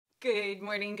Good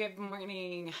morning, good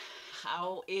morning.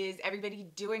 How is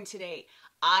everybody doing today?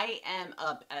 I am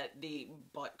up at the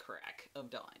butt crack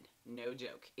of dawn. No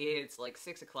joke. It's like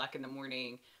 6 o'clock in the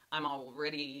morning. I'm all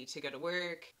ready to go to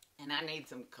work and I need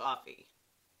some coffee.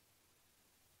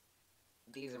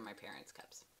 These are my parents'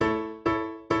 cups.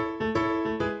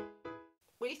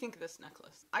 What do you think of this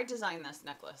necklace? I designed this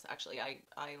necklace. Actually, I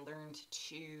learned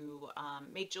to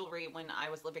make jewelry when I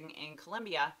was living in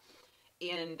Colombia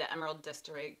in the Emerald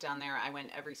District down there. I went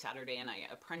every Saturday and I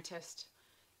apprenticed,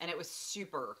 and it was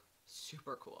super,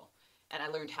 super cool. And I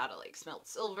learned how to like smelt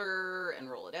silver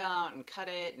and roll it out and cut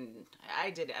it, and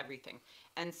I did everything.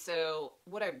 And so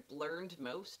what I learned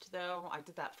most, though, I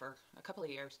did that for a couple of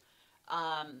years,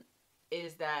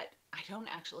 is that I don't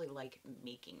actually like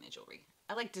making the jewelry.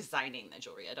 I like designing the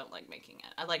jewelry. I don't like making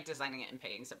it. I like designing it and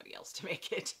paying somebody else to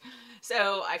make it.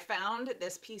 So I found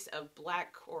this piece of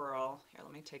black coral. Here,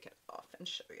 let me take it off and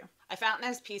show you. I found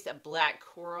this piece of black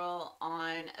coral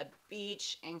on a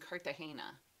beach in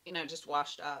Cartagena. You know, just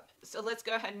washed up. So let's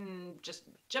go ahead and just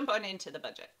jump on into the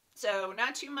budget. So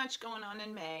not too much going on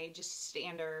in May, just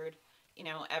standard, you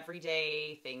know,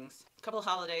 everyday things. A couple of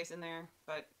holidays in there,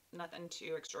 but nothing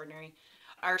too extraordinary.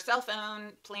 Our cell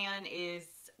phone plan is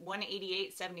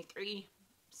 $188.73,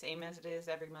 same as it is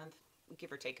every month,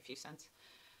 give or take a few cents.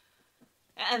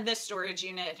 And this storage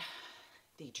unit,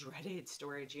 the dreaded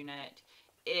storage unit,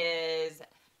 is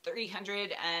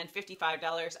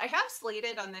 $355. I have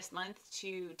slated on this month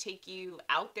to take you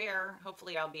out there.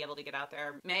 Hopefully I'll be able to get out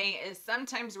there. May is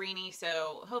sometimes rainy,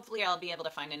 so hopefully I'll be able to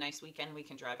find a nice weekend we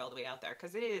can drive all the way out there,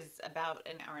 because it is about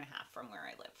an hour and a half from where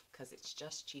I live, because it's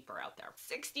just cheaper out there.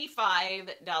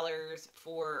 $65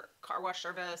 for car wash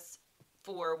service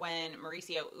for when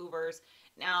Mauricio Ubers.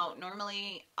 Now,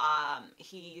 normally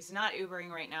he's not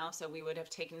Ubering right now, so we would have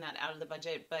taken that out of the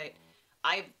budget, but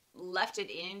I've left it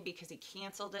in because he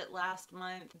canceled it last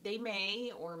month. They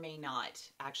may or may not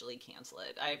actually cancel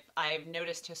it. I've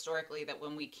noticed historically that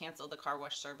when we cancel the car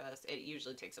wash service, it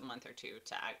usually takes a month or two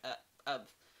to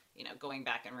going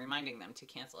back and reminding them to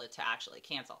cancel it to actually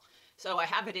cancel. So I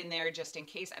have it in there just in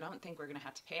case. I don't think we're going to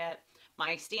have to pay it.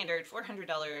 My standard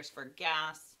 $400 for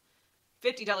gas,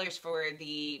 $50 for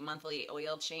the monthly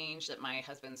oil change that my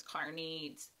husband's car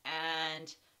needs,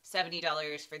 and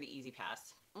 $70 for the Easy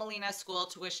Pass. Melina school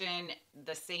tuition,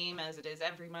 the same as it is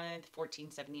every month,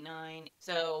 $14.79.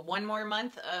 So one more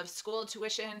month of school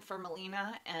tuition for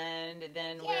Melina, and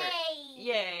then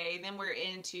then we're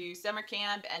into summer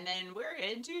camp, and then we're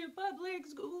into public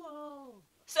school.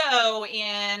 So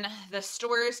in the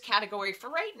stores category for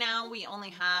right now, we only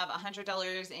have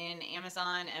 $100 in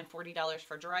Amazon and $40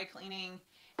 for dry cleaning,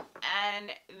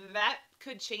 and that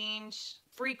could change.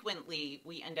 Frequently,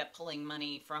 we end up pulling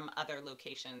money from other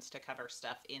locations to cover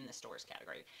stuff in the stores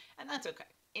category, and that's okay.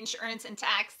 Insurance and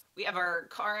tax. We have our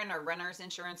car and our renter's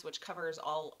insurance, which covers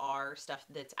all our stuff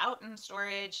that's out in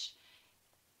storage,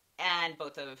 and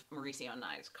both of Mauricio and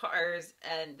I's cars,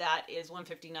 and that is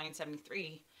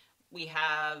 $159.73. We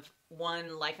have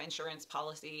one life insurance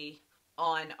policy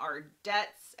on our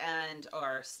debts and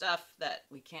our stuff that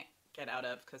we can't get out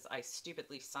of because I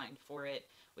stupidly signed for it,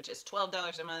 which is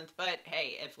 $12 a month. But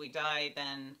hey, if we die,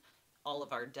 then all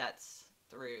of our debts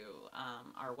through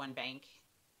our one bank,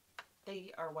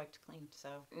 they are wiped clean.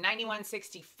 So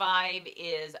 $91.65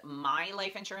 is my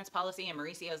life insurance policy, and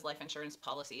Mauricio's life insurance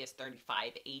policy is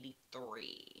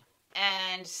 $35.83.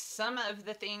 And some of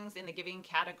the things in the giving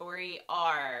category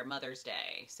are Mother's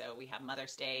Day. So we have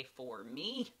Mother's Day for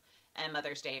me, and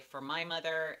Mother's Day for my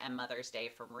mother, and Mother's Day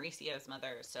for Mauricio's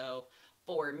mother. So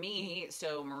for me,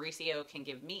 so Mauricio can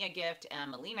give me a gift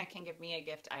and Melina can give me a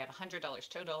gift, I have $100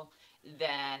 total.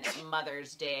 Then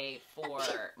Mother's Day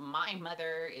for my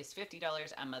mother is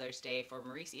 $50, and Mother's Day for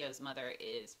Mauricio's mother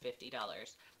is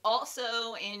 $50.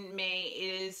 Also in May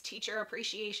is Teacher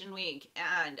Appreciation Week,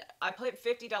 and I put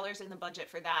 $50 in the budget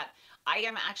for that. I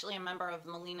am actually a member of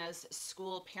Melina's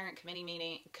school parent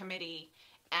committee,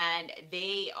 and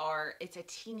it's a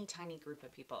teeny tiny group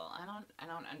of people. I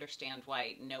don't understand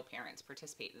why no parents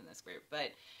participate in this group,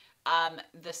 but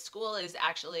the school is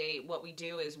actually, what we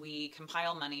do is we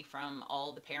compile money from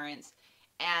all the parents,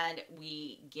 and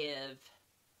we give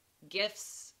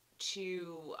gifts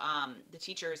to the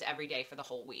teachers every day for the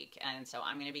whole week. And so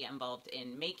I'm going to be involved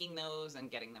in making those and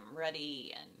getting them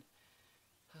ready, and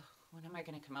when am I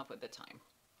going to come up with the time?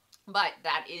 But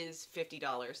that is $50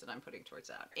 that I'm putting towards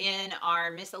that. In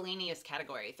our miscellaneous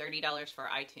category, $30 for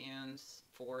iTunes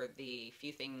for the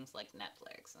few things like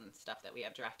Netflix and stuff that we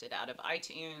have drafted out of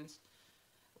iTunes.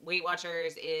 Weight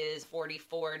Watchers is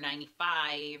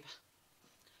 $44.95.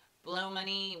 Blow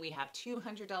money, we have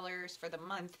 $200 for the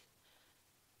month.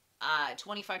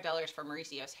 $25 for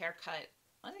Mauricio's haircut.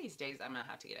 One of these days I'm going to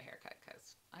have to get a haircut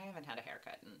because I haven't had a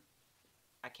haircut in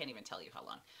I can't even tell you how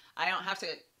long. I don't have to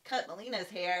cut Melina's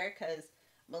hair because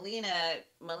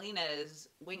Melina's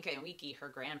Winka and Wiki, her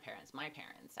grandparents, my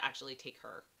parents, actually take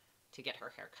her to get her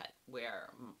hair cut where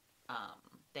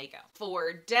they go.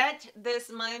 For debt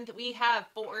this month, we have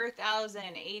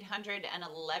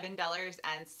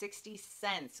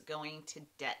 $4,811.60 going to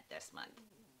debt this month.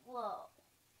 Whoa.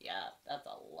 Yeah, that's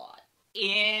a lot.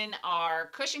 In our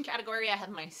cushion category, I have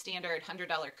my standard $100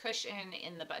 cushion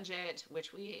in the budget,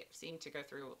 which we seem to go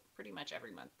through pretty much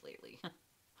every month lately.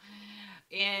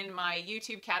 In my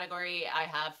YouTube category, I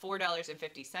have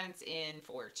 $4.50 in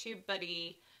for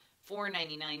TubeBuddy,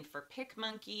 $4.99 for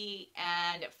PicMonkey,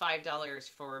 and $5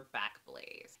 for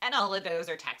Backblaze. And all of those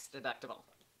are tax deductible.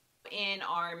 In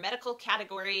our medical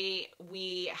category,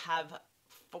 we have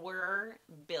 4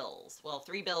 bills, well,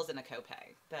 3 bills and a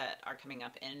copay that are coming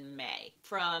up in May.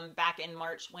 From back in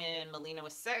March when Melina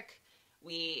was sick,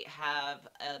 we have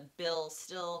a bill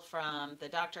still from the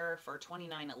doctor for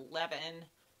 $29.11.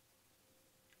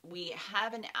 We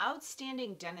have an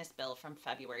outstanding dentist bill from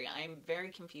February. I'm very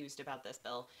confused about this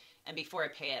bill, and before I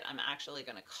pay it, I'm actually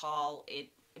going to call it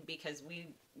because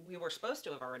we were supposed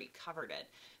to have already covered it.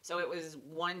 So it was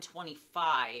 $125.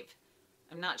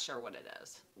 I'm not sure what it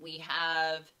is. We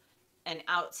have an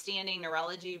outstanding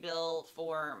neurology bill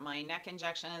for my neck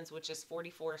injections, which is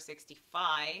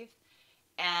 $44.65.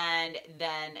 And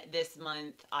then this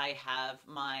month I have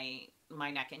my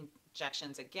neck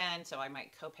injections again, so I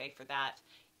might copay for that,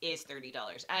 is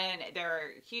 $30. And there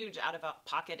are huge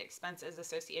out-of-pocket expenses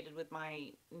associated with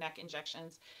my neck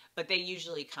injections, but they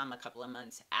usually come a couple of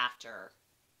months after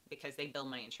because they bill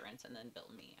my insurance and then bill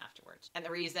me afterwards. And the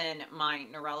reason my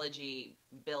neurology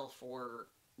bill for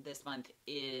this month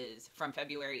is from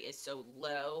February is so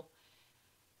low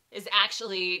is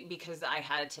actually because I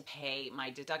had to pay my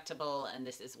deductible, and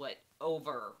this is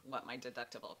over what my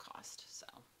deductible cost, so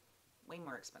way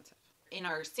more expensive. In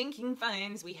our sinking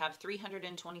funds, we have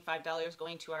 $325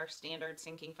 going to our standard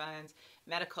sinking funds,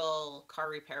 medical, car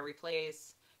repair,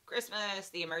 replace, Christmas,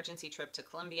 the emergency trip to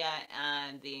Colombia,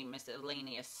 and the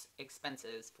miscellaneous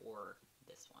expenses for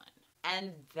this one.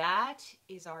 And that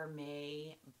is our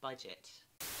May budget.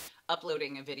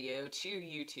 Uploading a video to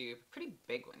YouTube, pretty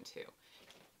big one too.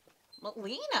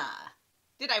 Melina,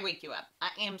 did I wake you up?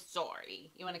 I am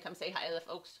sorry. You want to come say hi to the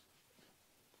folks?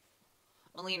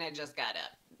 Melina just got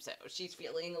up, so she's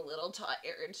feeling a little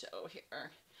tired, so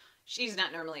here. She's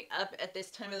not normally up at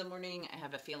this time of the morning. I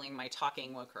have a feeling my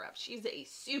talking woke her up. She's a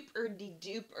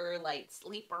super-de-duper light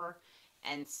sleeper,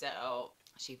 and so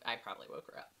I probably woke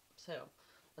her up. So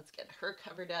let's get her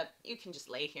covered up. You can just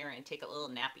lay here and take a little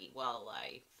nappy while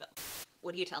I film.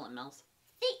 What do you tell him, Mels?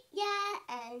 See ya,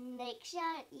 and make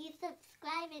sure you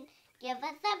subscribe and give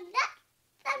us thumbs up,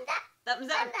 thumbs up,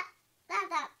 Thumbs up. thumbs up,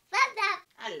 thumbs up, thumbs up.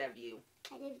 I love you.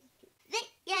 I love you.